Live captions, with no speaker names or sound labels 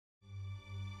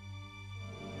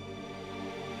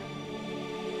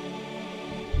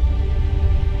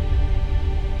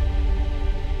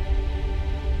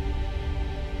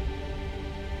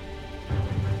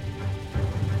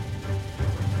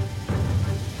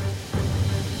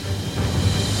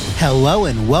Hello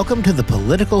and welcome to the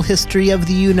Political History of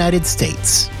the United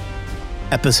States.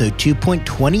 Episode 2.28,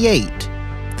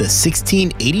 The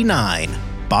 1689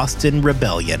 Boston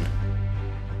Rebellion.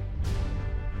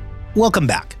 Welcome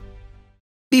back.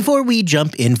 Before we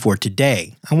jump in for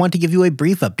today, I want to give you a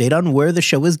brief update on where the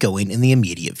show is going in the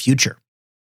immediate future.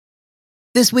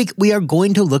 This week, we are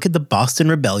going to look at the Boston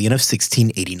Rebellion of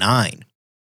 1689.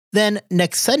 Then,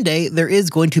 next Sunday, there is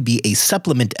going to be a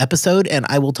supplement episode, and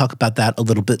I will talk about that a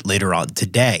little bit later on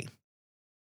today.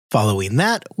 Following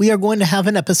that, we are going to have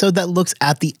an episode that looks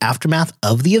at the aftermath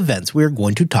of the events we are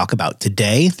going to talk about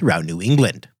today throughout New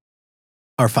England.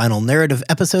 Our final narrative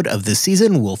episode of this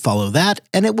season will follow that,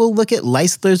 and it will look at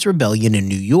Leisler's rebellion in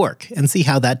New York and see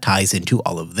how that ties into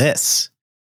all of this.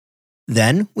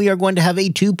 Then, we are going to have a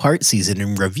two-part season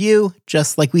in review,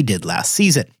 just like we did last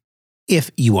season.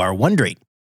 If you are wondering,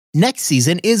 next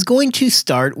season is going to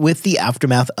start with the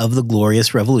aftermath of the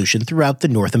Glorious Revolution throughout the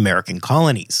North American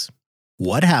colonies.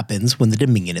 What happens when the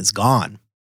Dominion is gone?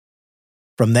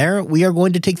 From there, we are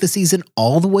going to take the season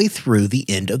all the way through the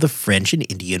end of the French and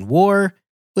Indian War,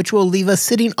 which will leave us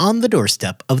sitting on the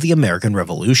doorstep of the American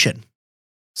Revolution.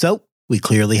 So, we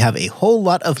clearly have a whole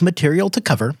lot of material to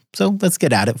cover, so let's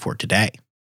get at it for today.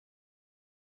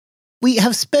 We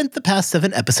have spent the past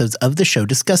 7 episodes of the show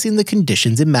discussing the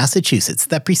conditions in Massachusetts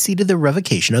that preceded the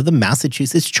revocation of the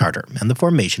Massachusetts Charter and the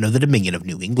formation of the Dominion of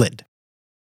New England.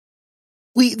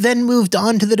 We then moved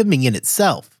on to the Dominion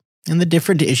itself, and the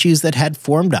different issues that had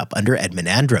formed up under Edmund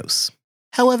Andros.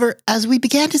 However, as we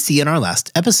began to see in our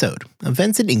last episode,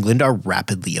 events in England are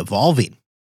rapidly evolving.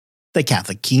 The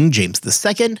Catholic King James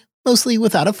II, mostly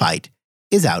without a fight,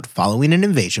 is out following an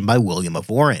invasion by William of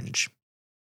Orange.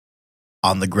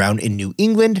 On the ground in New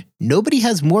England, nobody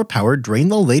has more power during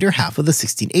the later half of the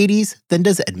 1680s than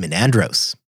does Edmund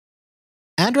Andros.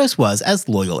 Andros was as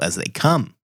loyal as they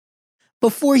come.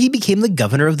 Before he became the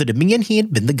governor of the Dominion, he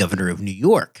had been the governor of New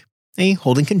York, a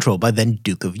holding control by then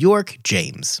Duke of York,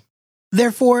 James.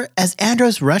 Therefore, as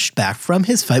Andros rushed back from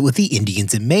his fight with the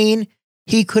Indians in Maine,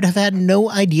 he could have had no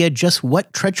idea just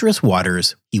what treacherous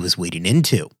waters he was wading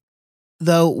into.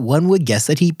 Though one would guess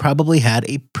that he probably had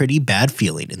a pretty bad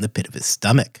feeling in the pit of his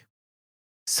stomach.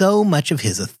 So much of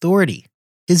his authority,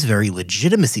 his very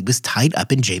legitimacy, was tied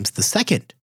up in James II.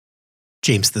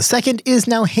 James II is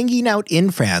now hanging out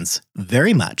in France,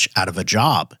 very much out of a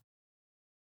job.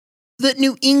 The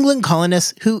New England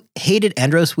colonists, who hated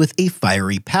Andros with a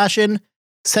fiery passion,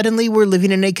 suddenly were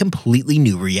living in a completely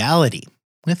new reality,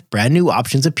 with brand new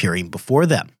options appearing before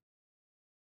them.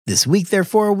 This week,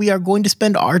 therefore, we are going to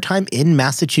spend our time in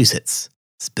Massachusetts,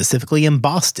 specifically in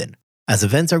Boston, as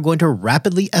events are going to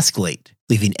rapidly escalate,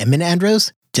 leaving Edmund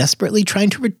Andros desperately trying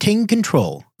to retain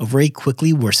control over a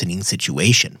quickly worsening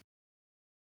situation.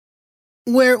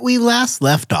 Where we last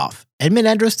left off, Edmund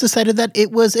Andros decided that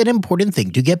it was an important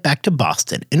thing to get back to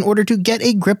Boston in order to get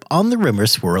a grip on the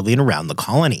rumors swirling around the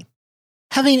colony.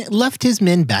 Having left his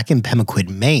men back in Pemaquid,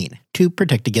 Maine, to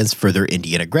protect against further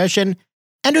Indian aggression,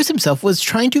 Andros himself was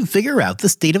trying to figure out the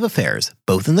state of affairs,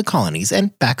 both in the colonies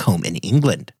and back home in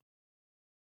England.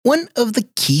 One of the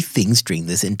key things during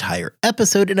this entire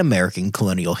episode in American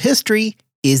colonial history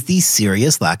is the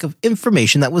serious lack of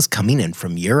information that was coming in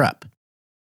from Europe.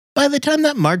 By the time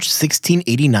that March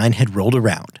 1689 had rolled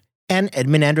around, and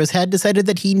Edmund Andros had decided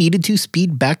that he needed to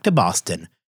speed back to Boston,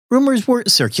 rumors were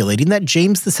circulating that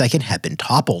James II had been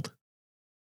toppled.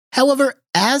 However,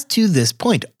 as to this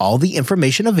point, all the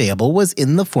information available was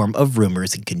in the form of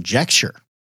rumors and conjecture.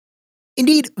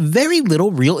 Indeed, very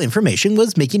little real information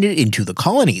was making it into the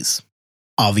colonies.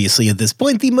 Obviously, at this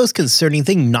point, the most concerning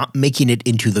thing not making it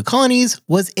into the colonies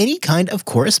was any kind of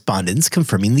correspondence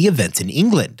confirming the events in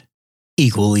England.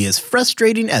 Equally as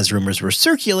frustrating as rumors were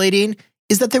circulating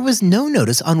is that there was no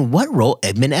notice on what role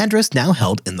Edmund Andros now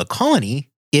held in the colony,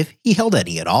 if he held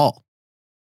any at all.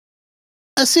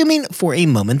 Assuming for a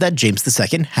moment that James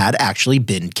II had actually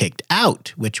been kicked out,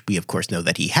 which we of course know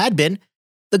that he had been,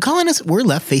 the colonists were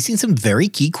left facing some very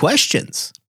key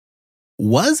questions.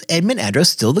 Was Edmund Andros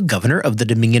still the governor of the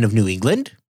Dominion of New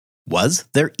England? Was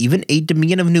there even a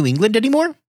Dominion of New England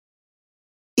anymore?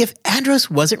 If Andros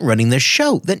wasn't running the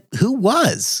show, then who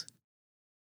was?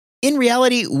 In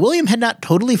reality, William had not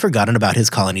totally forgotten about his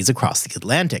colonies across the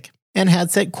Atlantic, and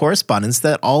had sent correspondence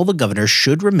that all the governors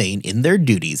should remain in their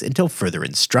duties until further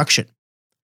instruction.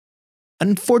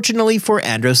 Unfortunately for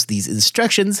Andros, these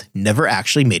instructions never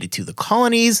actually made it to the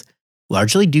colonies,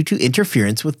 largely due to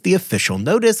interference with the official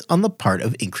notice on the part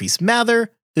of Increase Mather,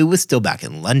 who was still back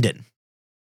in London.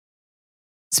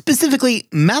 Specifically,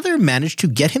 Mather managed to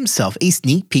get himself a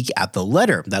sneak peek at the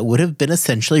letter that would have been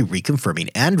essentially reconfirming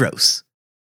Andros.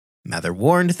 Mather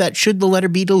warned that should the letter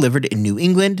be delivered in New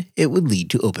England, it would lead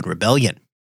to open rebellion.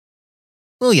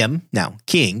 William, now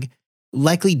king,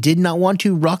 likely did not want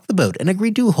to rock the boat and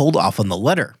agreed to hold off on the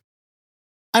letter.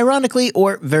 Ironically,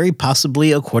 or very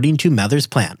possibly according to Mather's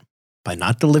plan, by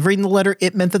not delivering the letter,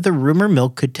 it meant that the rumor mill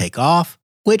could take off,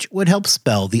 which would help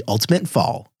spell the ultimate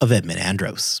fall of Edmund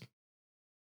Andros.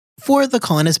 For the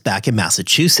colonists back in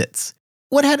Massachusetts,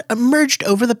 what had emerged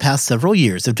over the past several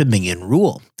years of Dominion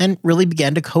rule and really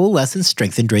began to coalesce and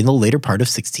strengthen during the later part of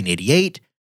 1688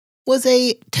 was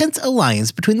a tense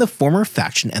alliance between the former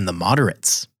faction and the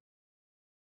moderates.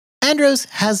 Andros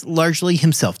has largely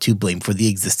himself to blame for the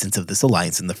existence of this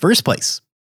alliance in the first place.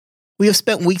 We have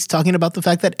spent weeks talking about the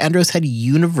fact that Andros had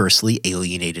universally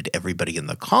alienated everybody in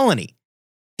the colony,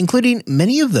 including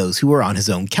many of those who were on his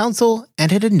own council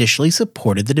and had initially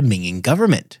supported the Dominion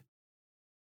government.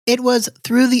 It was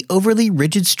through the overly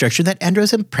rigid structure that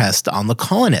Andros impressed on the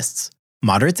colonists,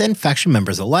 moderates and faction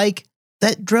members alike,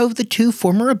 that drove the two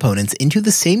former opponents into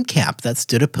the same camp that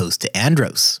stood opposed to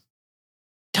Andros.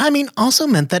 Timing also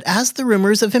meant that as the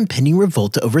rumors of impending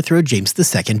revolt to overthrow James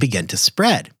II began to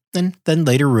spread, and then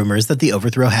later rumors that the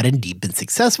overthrow had indeed been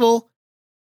successful,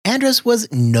 Andros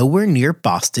was nowhere near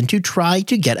Boston to try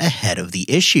to get ahead of the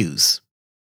issues.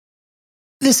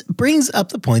 This brings up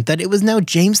the point that it was now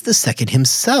James II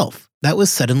himself that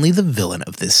was suddenly the villain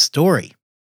of this story.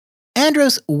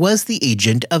 Andros was the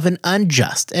agent of an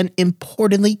unjust and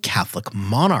importantly Catholic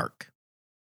monarch.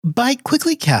 By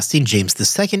quickly casting James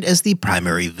II as the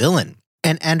primary villain,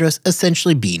 and Andros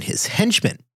essentially being his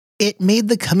henchman, it made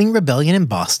the coming rebellion in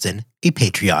Boston a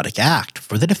patriotic act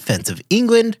for the defense of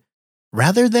England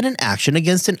rather than an action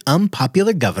against an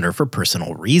unpopular governor for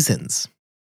personal reasons.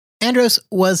 Andros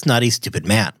was not a stupid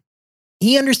man.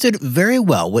 He understood very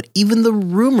well what even the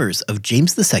rumors of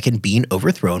James II being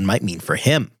overthrown might mean for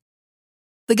him.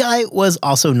 The guy was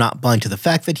also not blind to the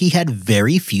fact that he had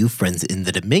very few friends in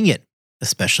the Dominion,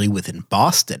 especially within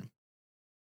Boston.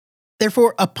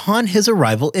 Therefore, upon his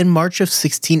arrival in March of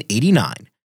 1689,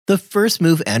 the first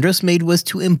move Andros made was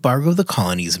to embargo the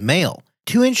colony's mail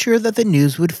to ensure that the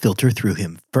news would filter through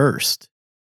him first.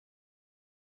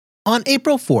 On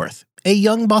April 4th, a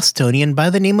young Bostonian by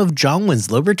the name of John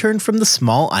Winslow returned from the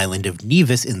small island of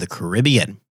Nevis in the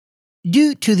Caribbean.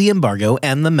 Due to the embargo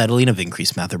and the meddling of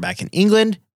Increase Mather back in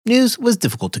England, news was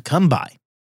difficult to come by.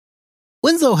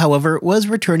 Winslow, however, was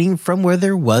returning from where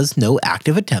there was no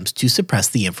active attempts to suppress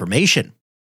the information.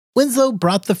 Winslow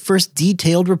brought the first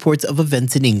detailed reports of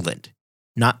events in England,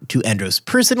 not to Andros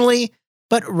personally,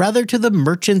 but rather to the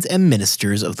merchants and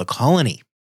ministers of the colony.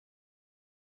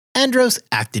 Andros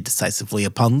acted decisively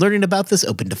upon learning about this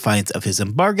open defiance of his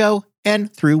embargo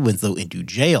and threw Winslow into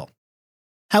jail.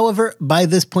 However, by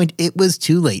this point it was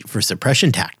too late for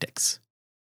suppression tactics.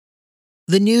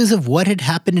 The news of what had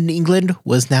happened in England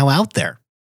was now out there,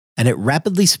 and it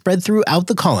rapidly spread throughout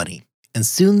the colony, and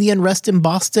soon the unrest in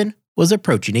Boston was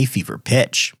approaching a fever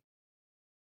pitch.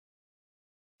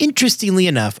 Interestingly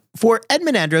enough, for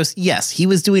Edmund Andros, yes, he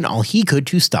was doing all he could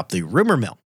to stop the rumor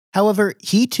mill. However,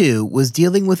 he too was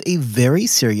dealing with a very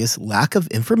serious lack of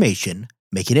information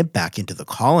making it back into the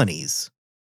colonies.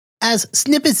 As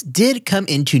snippets did come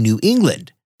into New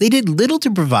England, they did little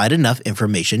to provide enough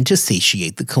information to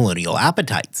satiate the colonial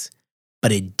appetites,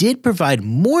 but it did provide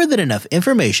more than enough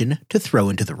information to throw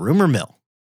into the rumor mill.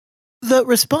 The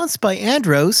response by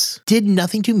Andros did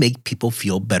nothing to make people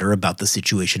feel better about the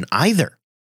situation either.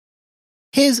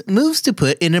 His moves to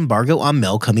put an embargo on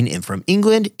mail coming in from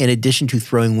England, in addition to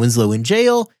throwing Winslow in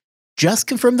jail, just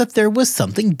confirmed that there was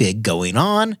something big going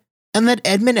on, and that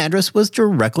Edmund Andros was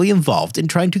directly involved in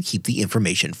trying to keep the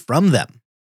information from them.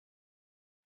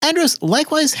 Andros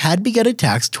likewise had begun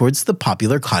attacks towards the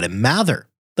popular Cotton Mather,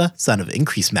 the son of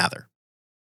Increase Mather.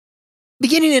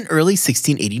 Beginning in early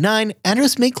 1689,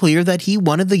 Andros made clear that he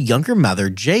wanted the younger Mather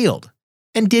jailed,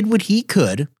 and did what he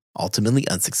could, ultimately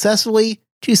unsuccessfully,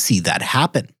 to see that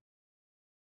happen.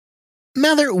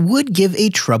 Mather would give a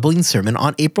troubling sermon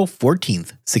on April 14,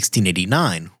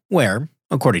 1689, where,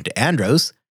 according to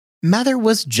Andros, Mather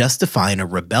was justifying a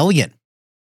rebellion.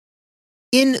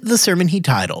 In the sermon he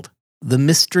titled, "The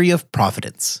Mystery of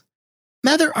Providence,"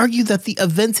 Mather argued that the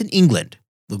events in England,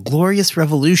 the Glorious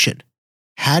Revolution,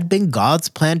 had been God's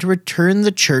plan to return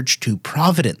the church to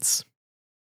providence.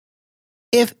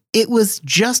 If it was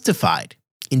justified,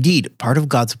 indeed part of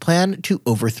God's plan to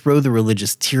overthrow the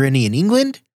religious tyranny in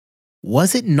England,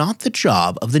 was it not the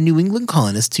job of the New England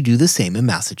colonists to do the same in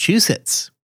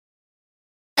Massachusetts?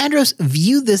 Andros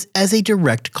viewed this as a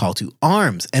direct call to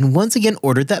arms and once again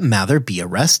ordered that Mather be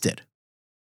arrested.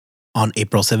 On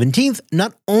April 17th,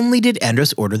 not only did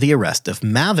Andros order the arrest of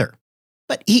Mather,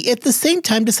 But he at the same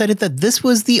time decided that this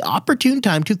was the opportune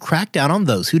time to crack down on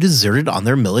those who deserted on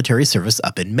their military service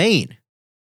up in Maine.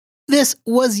 This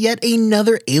was yet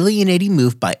another alienating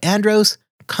move by Andros,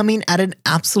 coming at an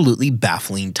absolutely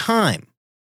baffling time.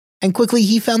 And quickly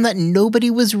he found that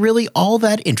nobody was really all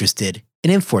that interested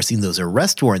in enforcing those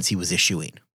arrest warrants he was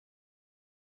issuing.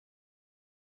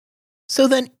 So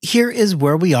then, here is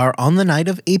where we are on the night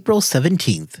of April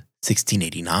 17th,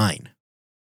 1689.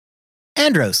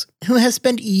 Andros, who has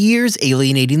spent years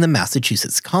alienating the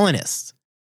Massachusetts colonists,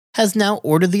 has now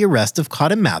ordered the arrest of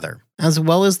Cotton Mather, as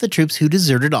well as the troops who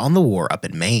deserted on the war up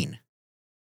in Maine.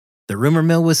 The rumor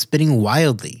mill was spinning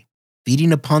wildly,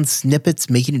 feeding upon snippets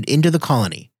making it into the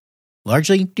colony,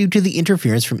 largely due to the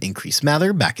interference from Increase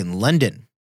Mather back in London.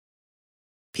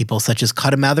 People such as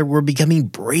Cotton Mather were becoming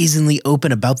brazenly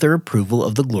open about their approval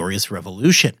of the Glorious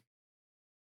Revolution.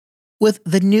 With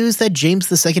the news that James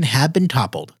II had been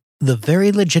toppled, the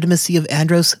very legitimacy of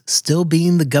Andros still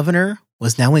being the governor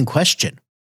was now in question.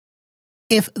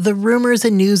 If the rumors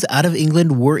and news out of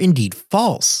England were indeed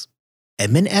false,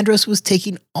 Edmund Andros was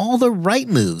taking all the right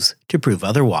moves to prove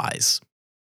otherwise.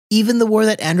 Even the war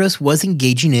that Andros was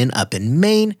engaging in up in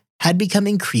Maine had become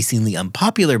increasingly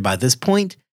unpopular by this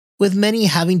point, with many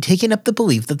having taken up the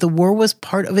belief that the war was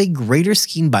part of a greater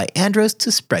scheme by Andros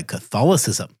to spread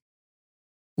Catholicism.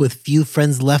 With few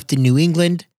friends left in New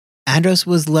England, Andros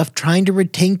was left trying to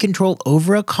retain control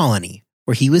over a colony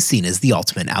where he was seen as the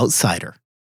ultimate outsider.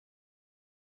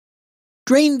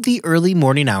 During the early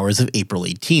morning hours of April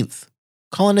 18th,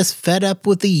 colonists fed up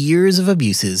with the years of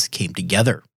abuses came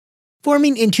together.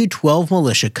 Forming into 12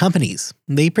 militia companies,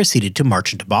 they proceeded to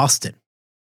march into Boston.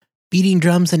 Beating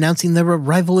drums announcing their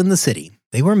arrival in the city,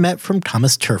 they were met from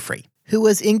Thomas Turfrey, who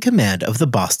was in command of the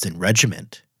Boston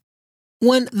Regiment.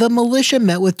 When the militia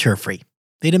met with Turfrey,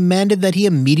 they demanded that he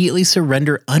immediately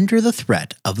surrender under the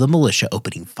threat of the militia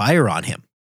opening fire on him.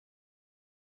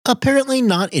 Apparently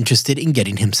not interested in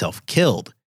getting himself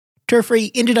killed,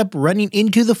 Turfrey ended up running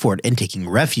into the fort and taking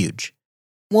refuge,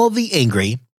 while the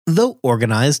angry, though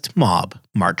organized, mob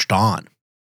marched on.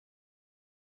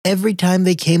 Every time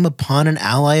they came upon an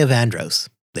ally of Andros,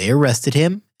 they arrested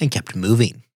him and kept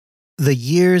moving. The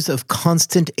years of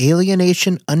constant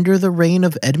alienation under the reign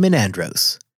of Edmund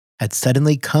Andros had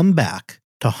suddenly come back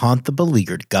to haunt the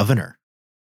beleaguered governor.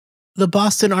 The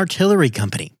Boston Artillery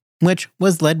Company, which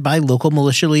was led by local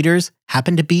militia leaders,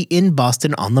 happened to be in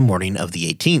Boston on the morning of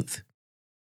the 18th.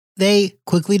 They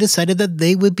quickly decided that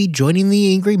they would be joining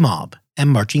the angry mob and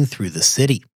marching through the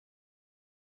city.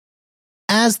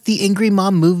 As the angry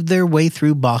mob moved their way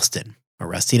through Boston,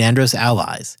 arresting Andros'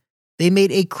 allies, they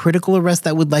made a critical arrest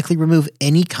that would likely remove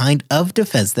any kind of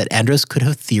defense that Andros could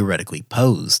have theoretically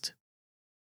posed.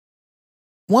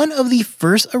 One of the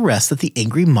first arrests that the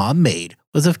angry mob made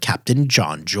was of Captain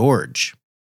John George.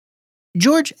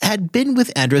 George had been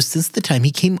with Andros since the time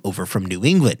he came over from New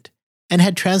England, and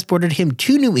had transported him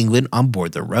to New England on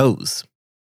board the Rose.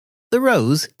 The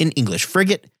Rose, an English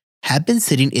frigate, had been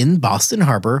sitting in Boston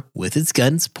Harbor with its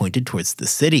guns pointed towards the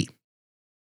city.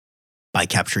 By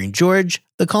capturing George,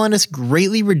 the colonists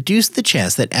greatly reduced the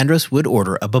chance that Andros would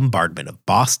order a bombardment of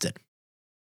Boston.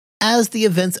 As the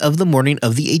events of the morning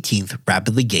of the 18th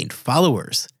rapidly gained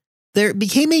followers, there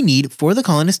became a need for the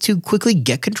colonists to quickly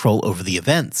get control over the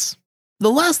events. The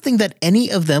last thing that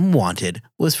any of them wanted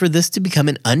was for this to become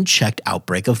an unchecked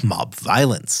outbreak of mob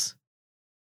violence.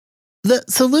 The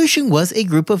solution was a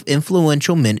group of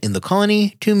influential men in the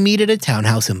colony to meet at a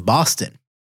townhouse in Boston.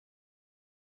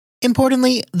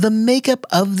 Importantly, the makeup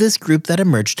of this group that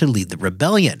emerged to lead the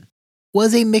rebellion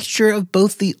was a mixture of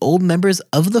both the old members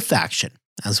of the faction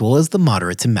as well as the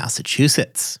moderates in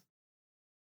Massachusetts.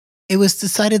 It was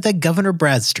decided that Governor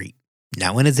Bradstreet,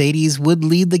 now in his 80s, would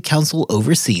lead the council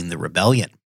overseeing the rebellion.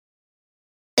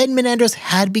 Edmund Andros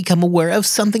had become aware of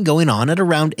something going on at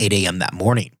around 8 a.m. that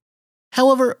morning.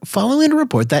 However, following a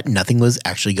report that nothing was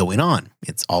actually going on,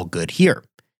 it's all good here,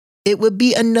 it would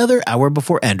be another hour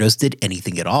before Andros did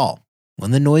anything at all,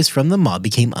 when the noise from the mob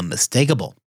became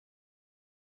unmistakable.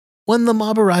 When the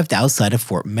mob arrived outside of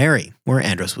Fort Mary, where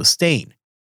Andros was staying,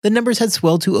 the numbers had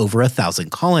swelled to over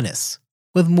 1,000 colonists,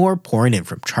 with more pouring in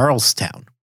from Charlestown.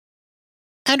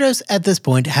 Andros at this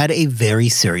point had a very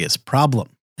serious problem,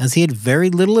 as he had very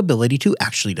little ability to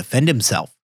actually defend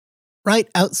himself. Right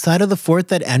outside of the fort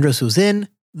that Andros was in,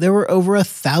 there were over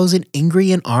 1,000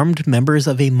 angry and armed members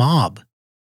of a mob.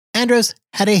 Andros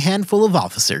had a handful of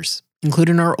officers,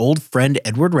 including our old friend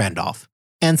Edward Randolph,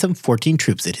 and some 14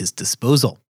 troops at his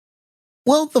disposal.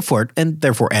 While the fort, and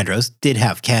therefore Andros, did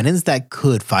have cannons that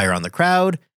could fire on the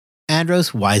crowd,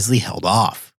 Andros wisely held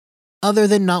off. Other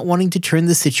than not wanting to turn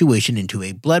the situation into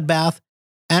a bloodbath,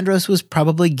 Andros was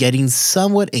probably getting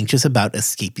somewhat anxious about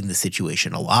escaping the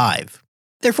situation alive.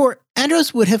 Therefore,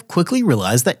 Andros would have quickly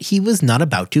realized that he was not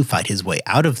about to fight his way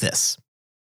out of this.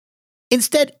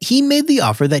 Instead, he made the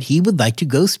offer that he would like to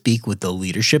go speak with the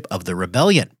leadership of the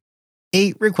rebellion,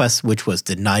 a request which was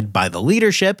denied by the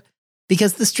leadership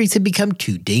because the streets had become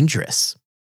too dangerous.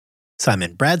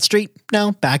 Simon Bradstreet,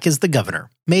 now back as the governor,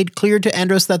 made clear to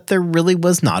Andros that there really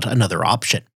was not another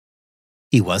option.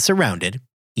 He was surrounded,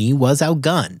 he was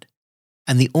outgunned,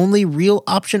 and the only real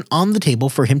option on the table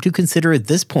for him to consider at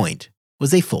this point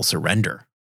was a full surrender.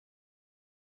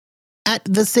 At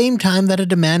the same time that a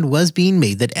demand was being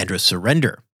made that Andros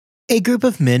surrender, a group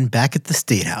of men back at the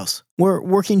State House were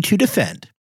working to defend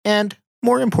and,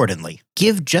 more importantly,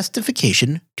 give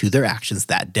justification to their actions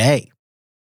that day.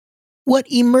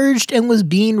 What emerged and was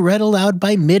being read aloud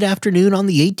by mid-afternoon on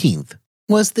the 18th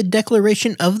was the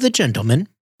declaration of the gentlemen,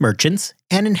 merchants,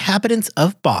 and inhabitants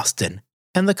of Boston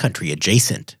and the country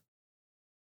adjacent.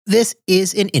 This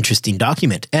is an interesting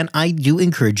document, and I do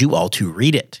encourage you all to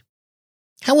read it.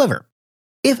 However,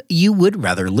 if you would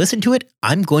rather listen to it,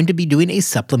 I'm going to be doing a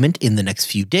supplement in the next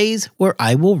few days where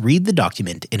I will read the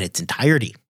document in its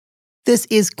entirety. This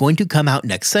is going to come out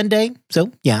next Sunday,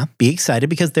 so yeah, be excited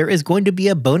because there is going to be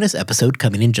a bonus episode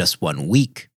coming in just 1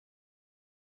 week.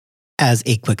 As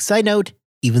a quick side note,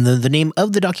 even though the name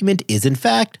of the document is in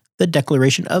fact the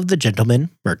Declaration of the Gentlemen,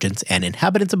 Merchants, and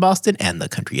Inhabitants of Boston and the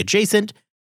Country Adjacent,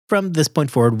 from this point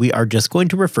forward we are just going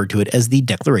to refer to it as the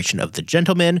Declaration of the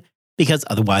Gentlemen, because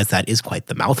otherwise that is quite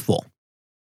the mouthful.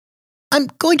 I'm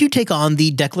going to take on the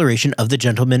Declaration of the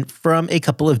Gentlemen from a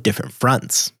couple of different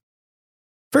fronts.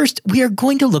 First, we are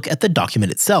going to look at the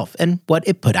document itself and what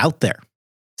it put out there.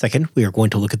 Second, we are going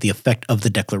to look at the effect of the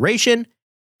Declaration.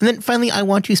 And then finally, I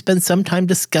want to spend some time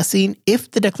discussing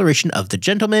if the Declaration of the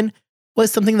Gentlemen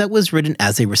was something that was written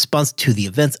as a response to the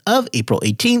events of April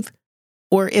 18th,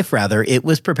 or if rather it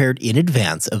was prepared in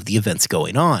advance of the events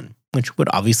going on, which would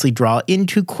obviously draw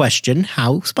into question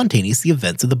how spontaneous the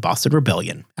events of the Boston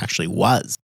Rebellion actually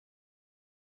was.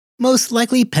 Most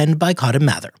likely penned by Cotton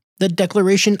Mather, the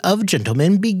Declaration of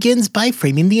Gentlemen begins by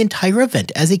framing the entire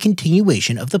event as a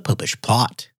continuation of the Popish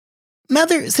plot.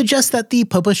 Mather suggests that the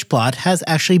Popish plot has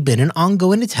actually been an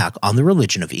ongoing attack on the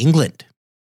religion of England.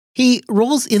 He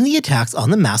rolls in the attacks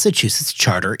on the Massachusetts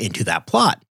Charter into that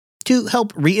plot, to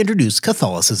help reintroduce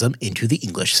Catholicism into the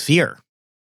English sphere.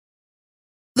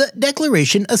 The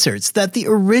Declaration asserts that the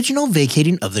original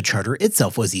vacating of the Charter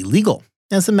itself was illegal,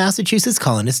 as the Massachusetts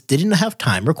colonists didn't have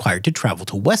time required to travel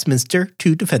to Westminster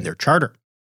to defend their charter.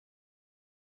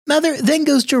 Mather then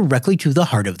goes directly to the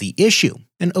heart of the issue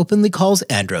and openly calls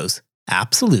Andros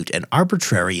absolute and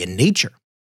arbitrary in nature.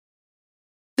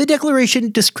 The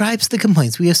Declaration describes the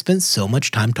complaints we have spent so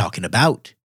much time talking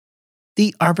about.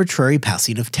 The arbitrary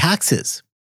passing of taxes,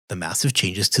 the massive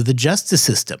changes to the justice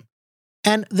system,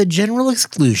 and the general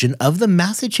exclusion of the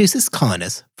Massachusetts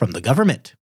colonists from the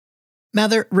government.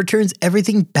 Mather returns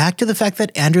everything back to the fact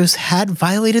that Andros had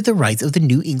violated the rights of the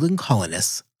New England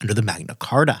colonists under the Magna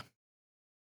Carta.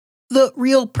 The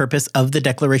real purpose of the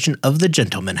Declaration of the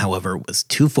Gentlemen, however, was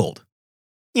twofold.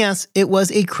 Yes, it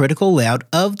was a critical layout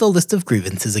of the list of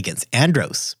grievances against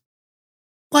Andros.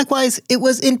 Likewise, it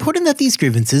was important that these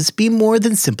grievances be more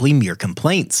than simply mere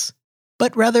complaints,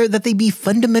 but rather that they be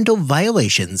fundamental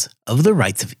violations of the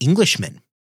rights of Englishmen.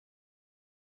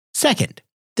 Second,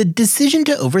 the decision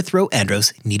to overthrow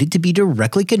Andros needed to be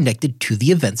directly connected to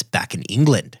the events back in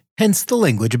England, hence the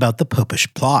language about the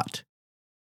Popish plot.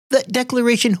 The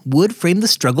Declaration would frame the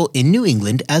struggle in New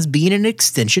England as being an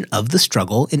extension of the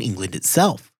struggle in England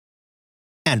itself.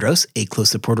 Andros, a close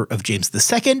supporter of James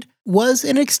II, was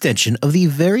an extension of the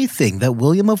very thing that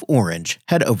William of Orange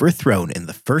had overthrown in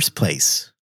the first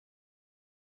place.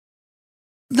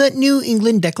 The New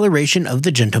England Declaration of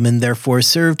the Gentlemen therefore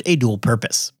served a dual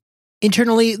purpose.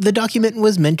 Internally, the document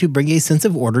was meant to bring a sense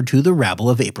of order to the rabble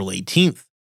of April 18th.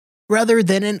 Rather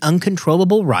than an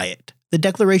uncontrollable riot, the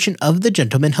Declaration of the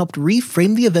Gentlemen helped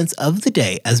reframe the events of the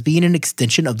day as being an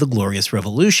extension of the Glorious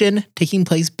Revolution taking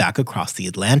place back across the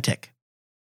Atlantic.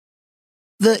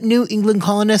 The New England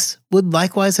colonists would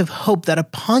likewise have hoped that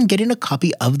upon getting a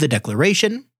copy of the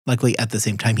Declaration, likely at the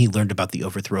same time he learned about the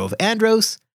overthrow of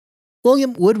Andros,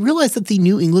 William would realize that the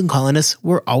New England colonists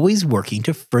were always working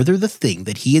to further the thing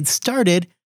that he had started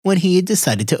when he had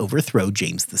decided to overthrow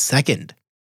James II.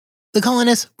 The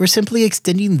colonists were simply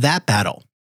extending that battle,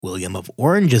 William of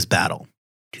Orange's battle,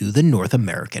 to the North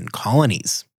American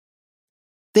colonies.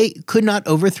 They could not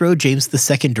overthrow James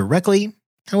II directly,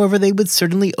 however they would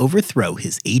certainly overthrow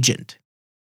his agent.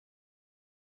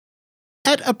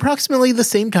 At approximately the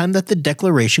same time that the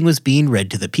Declaration was being read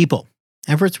to the people,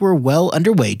 efforts were well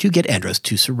underway to get Andros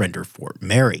to surrender Fort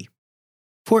Mary.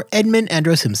 For Edmund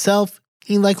Andros himself,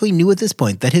 he likely knew at this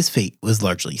point that his fate was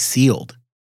largely sealed.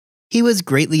 He was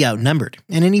greatly outnumbered,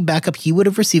 and any backup he would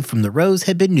have received from the Rose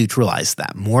had been neutralized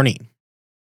that morning.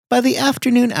 By the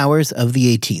afternoon hours of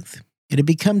the 18th, it had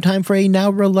become time for a now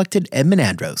reluctant Edmund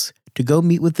Andros to go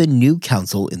meet with the new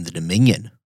council in the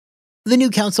Dominion. The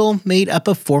new council, made up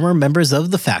of former members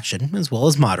of the faction, as well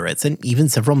as moderates, and even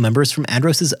several members from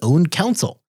Andros' own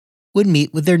council, would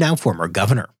meet with their now former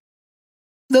governor.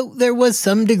 Though there was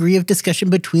some degree of discussion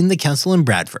between the council and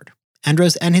Bradford,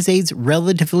 Andros and his aides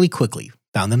relatively quickly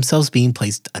found themselves being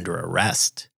placed under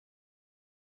arrest.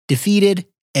 Defeated,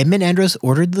 Edmund Andros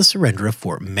ordered the surrender of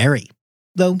Fort Mary,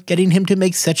 though getting him to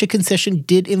make such a concession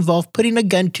did involve putting a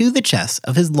gun to the chest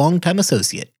of his longtime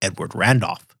associate, Edward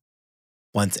Randolph.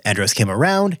 Once Andros came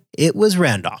around, it was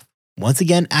Randolph, once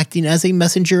again acting as a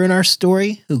messenger in our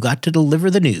story, who got to deliver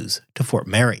the news to Fort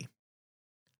Mary.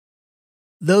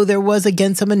 Though there was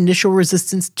again some initial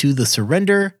resistance to the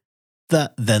surrender,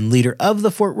 the then leader of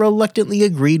the fort reluctantly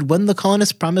agreed when the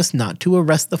colonists promised not to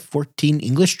arrest the 14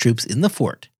 English troops in the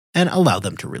fort and allow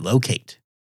them to relocate.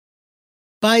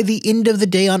 By the end of the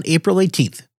day on April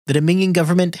 18th, the Dominion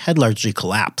government had largely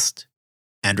collapsed.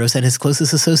 Andros and his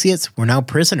closest associates were now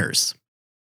prisoners.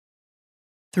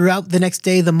 Throughout the next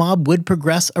day, the mob would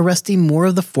progress, arresting more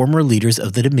of the former leaders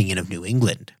of the Dominion of New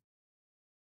England.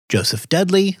 Joseph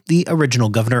Dudley, the original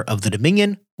governor of the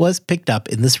Dominion, was picked up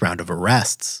in this round of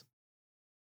arrests.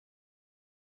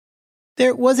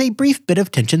 There was a brief bit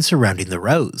of tension surrounding the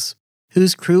Rose,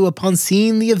 whose crew, upon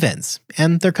seeing the events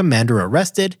and their commander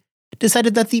arrested,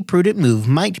 decided that the prudent move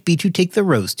might be to take the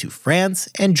Rose to France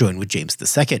and join with James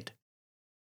II.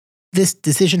 This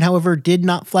decision, however, did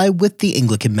not fly with the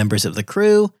Anglican members of the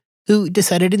crew, who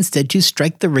decided instead to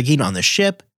strike the rigging on the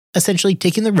ship, essentially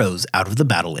taking the Rose out of the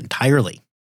battle entirely.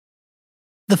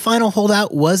 The final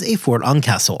holdout was a fort on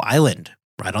Castle Island,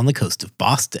 right on the coast of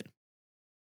Boston.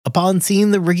 Upon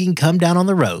seeing the rigging come down on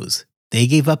the Rose, they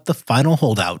gave up the final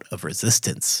holdout of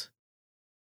resistance.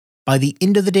 By the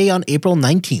end of the day on April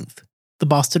 19th, the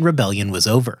Boston Rebellion was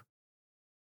over.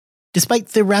 Despite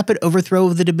the rapid overthrow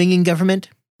of the Dominion government,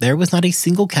 there was not a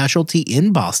single casualty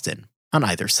in Boston on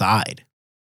either side.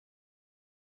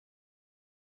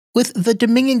 With the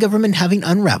Dominion government having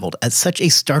unraveled at such a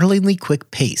startlingly quick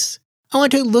pace, I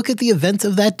want to look at the events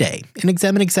of that day and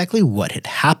examine exactly what had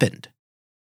happened.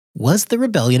 Was the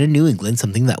rebellion in New England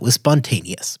something that was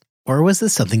spontaneous, or was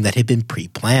this something that had been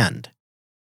pre-planned?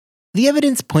 The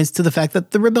evidence points to the fact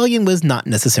that the rebellion was not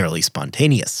necessarily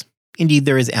spontaneous. Indeed,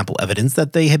 there is ample evidence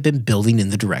that they had been building in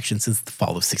the direction since the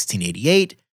fall of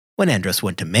 1688, when Andros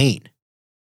went to Maine.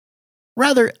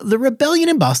 Rather, the rebellion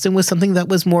in Boston was something that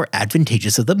was more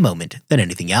advantageous of the moment than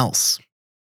anything else.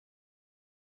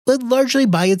 Led largely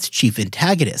by its chief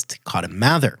antagonist, Cotton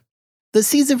Mather, the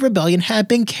seeds of rebellion had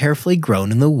been carefully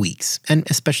grown in the weeks, and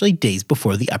especially days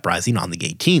before the uprising on the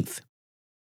 18th.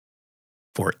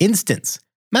 For instance,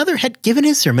 Mather had given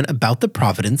his sermon about the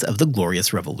providence of the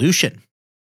Glorious Revolution.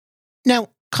 Now,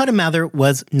 Cotton Mather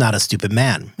was not a stupid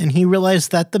man, and he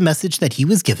realized that the message that he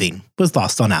was giving was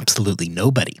lost on absolutely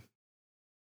nobody.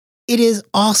 It is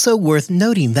also worth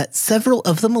noting that several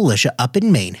of the militia up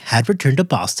in Maine had returned to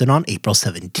Boston on April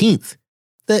 17th,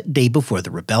 the day before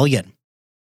the rebellion.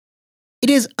 It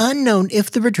is unknown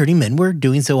if the returning men were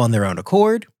doing so on their own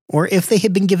accord, or if they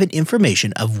had been given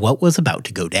information of what was about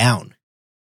to go down.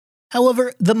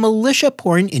 However, the militia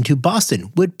pouring into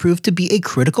Boston would prove to be a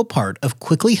critical part of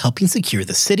quickly helping secure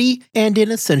the city and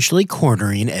in essentially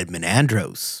cornering Edmund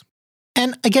Andros.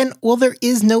 And again, while there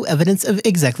is no evidence of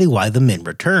exactly why the men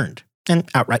returned, and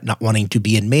outright not wanting to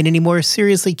be in Maine anymore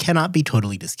seriously cannot be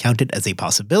totally discounted as a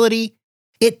possibility,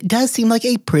 it does seem like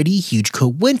a pretty huge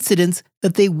coincidence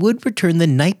that they would return the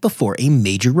night before a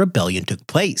major rebellion took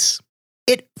place.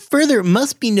 It further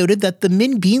must be noted that the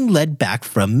men being led back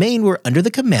from Maine were under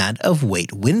the command of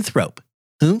Waite Winthrop,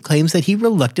 who claims that he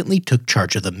reluctantly took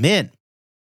charge of the men.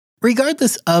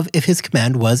 Regardless of if his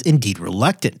command was indeed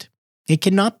reluctant, it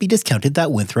cannot be discounted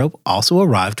that Winthrop also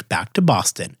arrived back to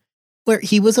Boston, where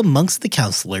he was amongst the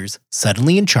counselors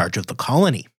suddenly in charge of the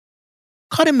colony.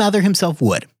 Cotton Mather himself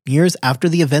would, years after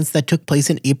the events that took place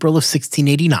in April of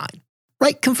 1689,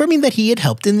 write confirming that he had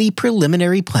helped in the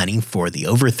preliminary planning for the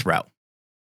overthrow.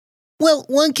 Well,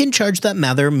 one can charge that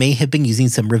Mather may have been using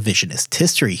some revisionist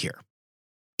history here.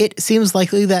 It seems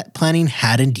likely that planning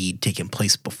had indeed taken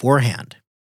place beforehand.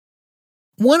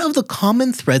 One of the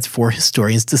common threads for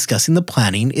historians discussing the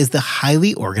planning is the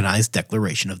highly organized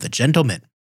Declaration of the Gentlemen.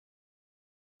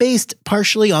 Based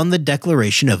partially on the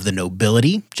Declaration of the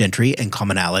Nobility, Gentry, and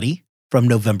Commonalty from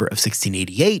November of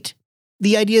 1688,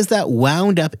 the ideas that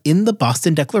wound up in the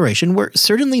Boston Declaration were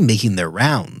certainly making their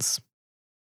rounds.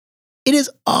 It is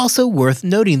also worth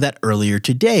noting that earlier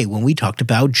today, when we talked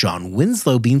about John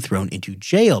Winslow being thrown into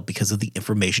jail because of the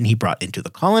information he brought into the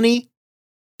colony,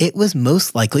 it was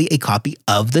most likely a copy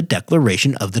of the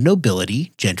Declaration of the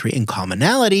Nobility, Gentry, and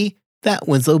Commonalty that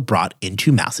Winslow brought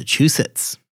into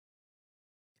Massachusetts.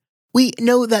 We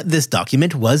know that this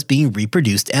document was being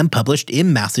reproduced and published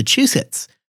in Massachusetts,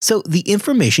 so the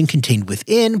information contained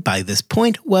within by this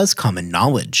point was common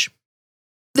knowledge.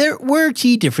 There were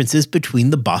key differences between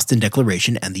the Boston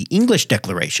Declaration and the English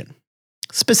Declaration.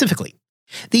 Specifically,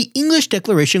 the English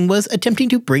Declaration was attempting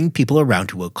to bring people around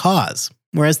to a cause,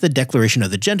 whereas the Declaration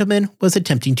of the Gentlemen was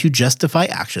attempting to justify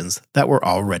actions that were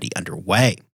already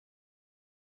underway.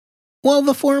 While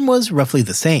the form was roughly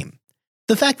the same,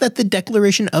 the fact that the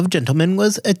Declaration of Gentlemen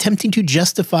was attempting to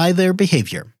justify their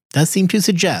behavior does seem to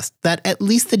suggest that at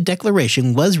least the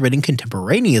Declaration was written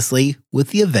contemporaneously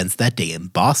with the events that day in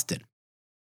Boston.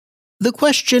 The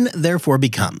question therefore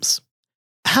becomes,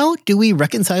 how do we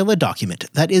reconcile a document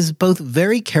that is both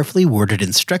very carefully worded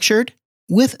and structured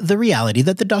with the reality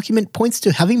that the document points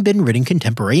to having been written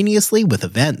contemporaneously with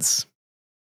events?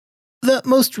 The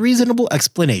most reasonable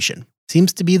explanation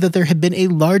seems to be that there had been a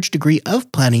large degree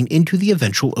of planning into the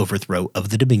eventual overthrow of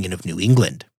the Dominion of New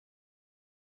England.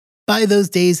 By those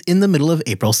days, in the middle of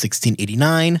April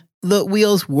 1689, the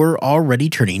wheels were already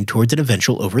turning towards an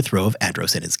eventual overthrow of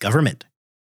Andros and his government.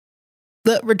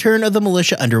 The return of the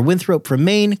militia under Winthrop from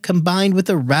Maine, combined with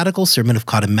the radical sermon of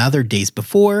Cotton Mather days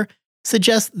before,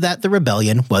 suggests that the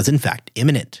rebellion was in fact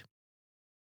imminent.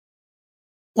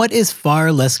 What is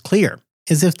far less clear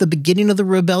is if the beginning of the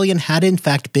rebellion had in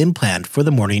fact been planned for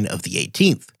the morning of the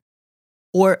 18th,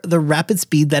 or the rapid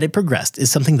speed that it progressed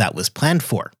is something that was planned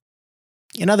for.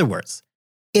 In other words,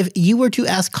 if you were to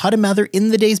ask Cotton Mather in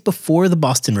the days before the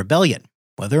Boston Rebellion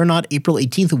whether or not April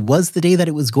 18th was the day that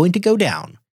it was going to go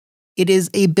down, it is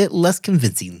a bit less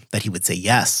convincing that he would say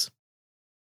yes.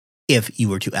 If you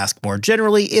were to ask more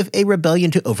generally if a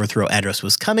rebellion to overthrow Andros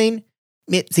was coming,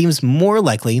 it seems more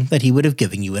likely that he would have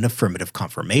given you an affirmative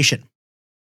confirmation.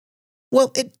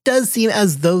 Well, it does seem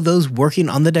as though those working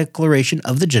on the Declaration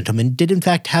of the Gentlemen did in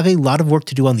fact have a lot of work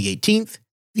to do on the 18th.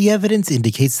 The evidence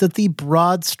indicates that the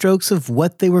broad strokes of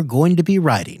what they were going to be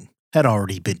writing had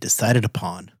already been decided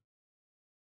upon.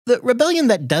 The rebellion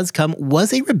that does come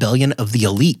was a rebellion of the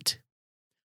elite,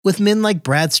 with men like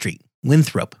Bradstreet,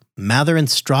 Winthrop, Mather, and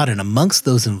Stratton amongst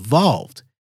those involved.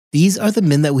 These are the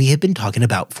men that we have been talking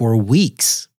about for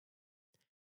weeks.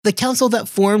 The council that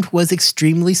formed was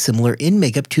extremely similar in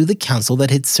makeup to the council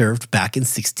that had served back in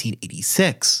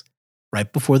 1686,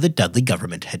 right before the Dudley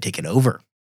government had taken over.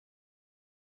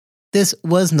 This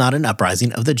was not an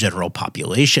uprising of the general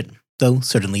population, though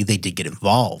certainly they did get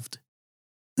involved.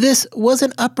 This was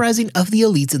an uprising of the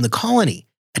elites in the colony,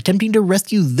 attempting to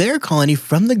rescue their colony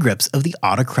from the grips of the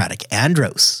autocratic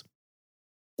Andros.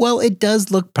 While it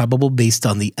does look probable based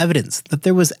on the evidence that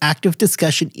there was active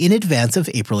discussion in advance of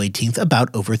April 18th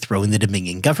about overthrowing the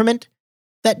Dominion government,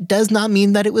 that does not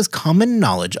mean that it was common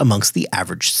knowledge amongst the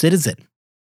average citizen.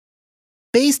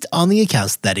 Based on the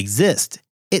accounts that exist,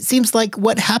 it seems like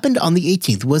what happened on the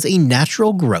 18th was a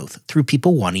natural growth through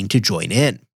people wanting to join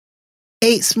in.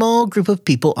 A small group of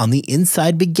people on the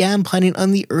inside began planning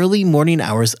on the early morning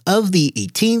hours of the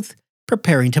 18th,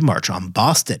 preparing to march on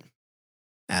Boston.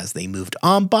 As they moved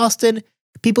on Boston,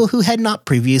 people who had not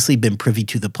previously been privy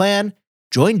to the plan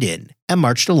joined in and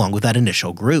marched along with that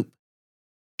initial group.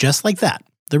 Just like that,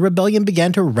 the rebellion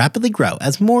began to rapidly grow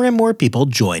as more and more people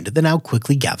joined the now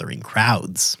quickly gathering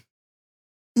crowds.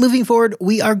 Moving forward,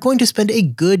 we are going to spend a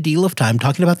good deal of time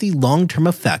talking about the long-term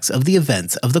effects of the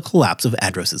events of the collapse of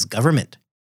Andros's government.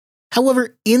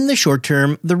 However, in the short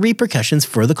term, the repercussions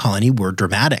for the colony were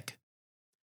dramatic.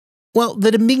 While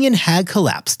the Dominion had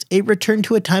collapsed, a return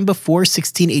to a time before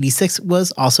 1686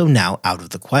 was also now out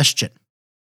of the question.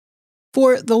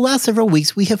 For the last several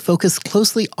weeks, we have focused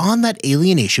closely on that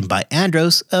alienation by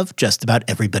Andros of just about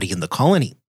everybody in the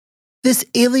colony. This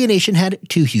alienation had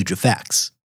two huge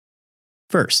effects.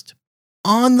 First,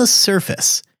 on the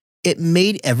surface, it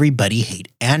made everybody hate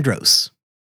Andros.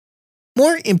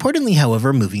 More importantly,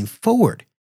 however, moving forward,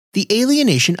 the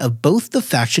alienation of both the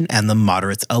faction and the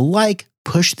moderates alike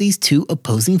pushed these two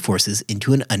opposing forces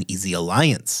into an uneasy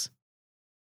alliance.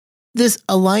 This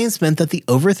alliance meant that the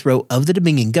overthrow of the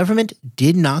Dominion government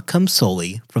did not come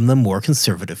solely from the more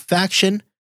conservative faction,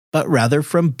 but rather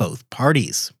from both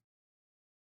parties.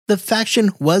 The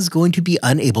faction was going to be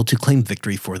unable to claim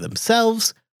victory for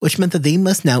themselves, which meant that they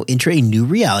must now enter a new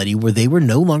reality where they were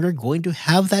no longer going to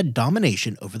have that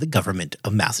domination over the government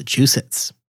of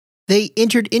Massachusetts. They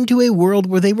entered into a world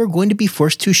where they were going to be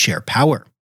forced to share power.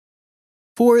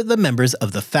 For the members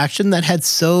of the faction that had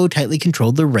so tightly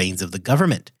controlled the reins of the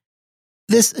government,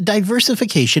 this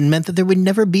diversification meant that there would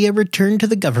never be a return to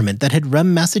the government that had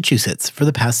run Massachusetts for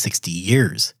the past 60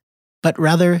 years, but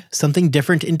rather something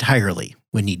different entirely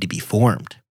would need to be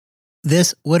formed.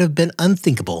 This would have been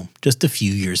unthinkable just a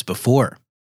few years before.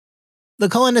 The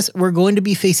colonists were going to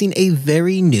be facing a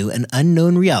very new and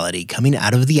unknown reality coming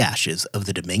out of the ashes of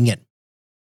the Dominion.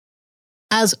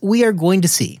 As we are going to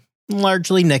see,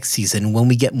 largely next season when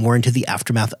we get more into the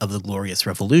aftermath of the Glorious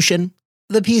Revolution,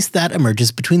 the peace that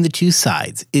emerges between the two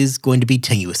sides is going to be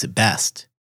tenuous at best.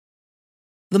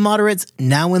 The moderates,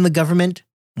 now in the government,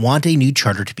 want a new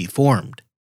charter to be formed.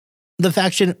 The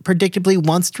faction predictably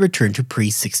wants to return to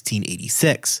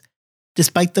pre-1686,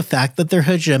 despite the fact that their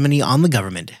hegemony on the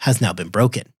government has now been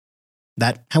broken.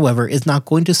 That, however, is not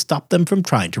going to stop them from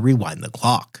trying to rewind the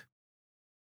clock.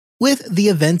 With the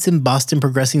events in Boston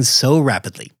progressing so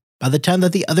rapidly, by the time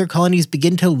that the other colonies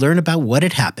begin to learn about what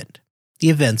had happened, the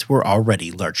events were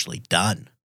already largely done.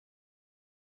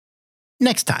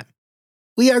 Next time,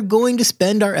 we are going to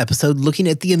spend our episode looking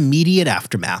at the immediate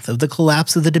aftermath of the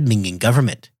collapse of the Dominion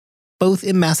government, both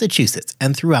in Massachusetts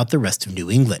and throughout the rest of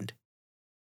New England.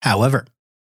 However,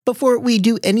 before we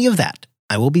do any of that,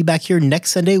 I will be back here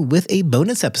next Sunday with a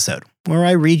bonus episode where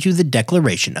I read you the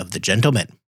Declaration of the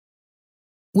Gentleman.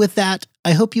 With that,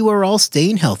 I hope you are all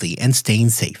staying healthy and staying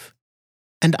safe.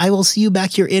 And I will see you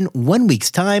back here in 1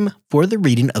 week's time for the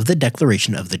reading of the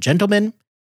Declaration of the Gentleman,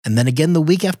 and then again the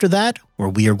week after that, where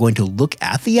we are going to look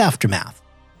at the aftermath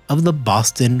of the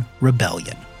Boston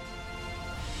Rebellion.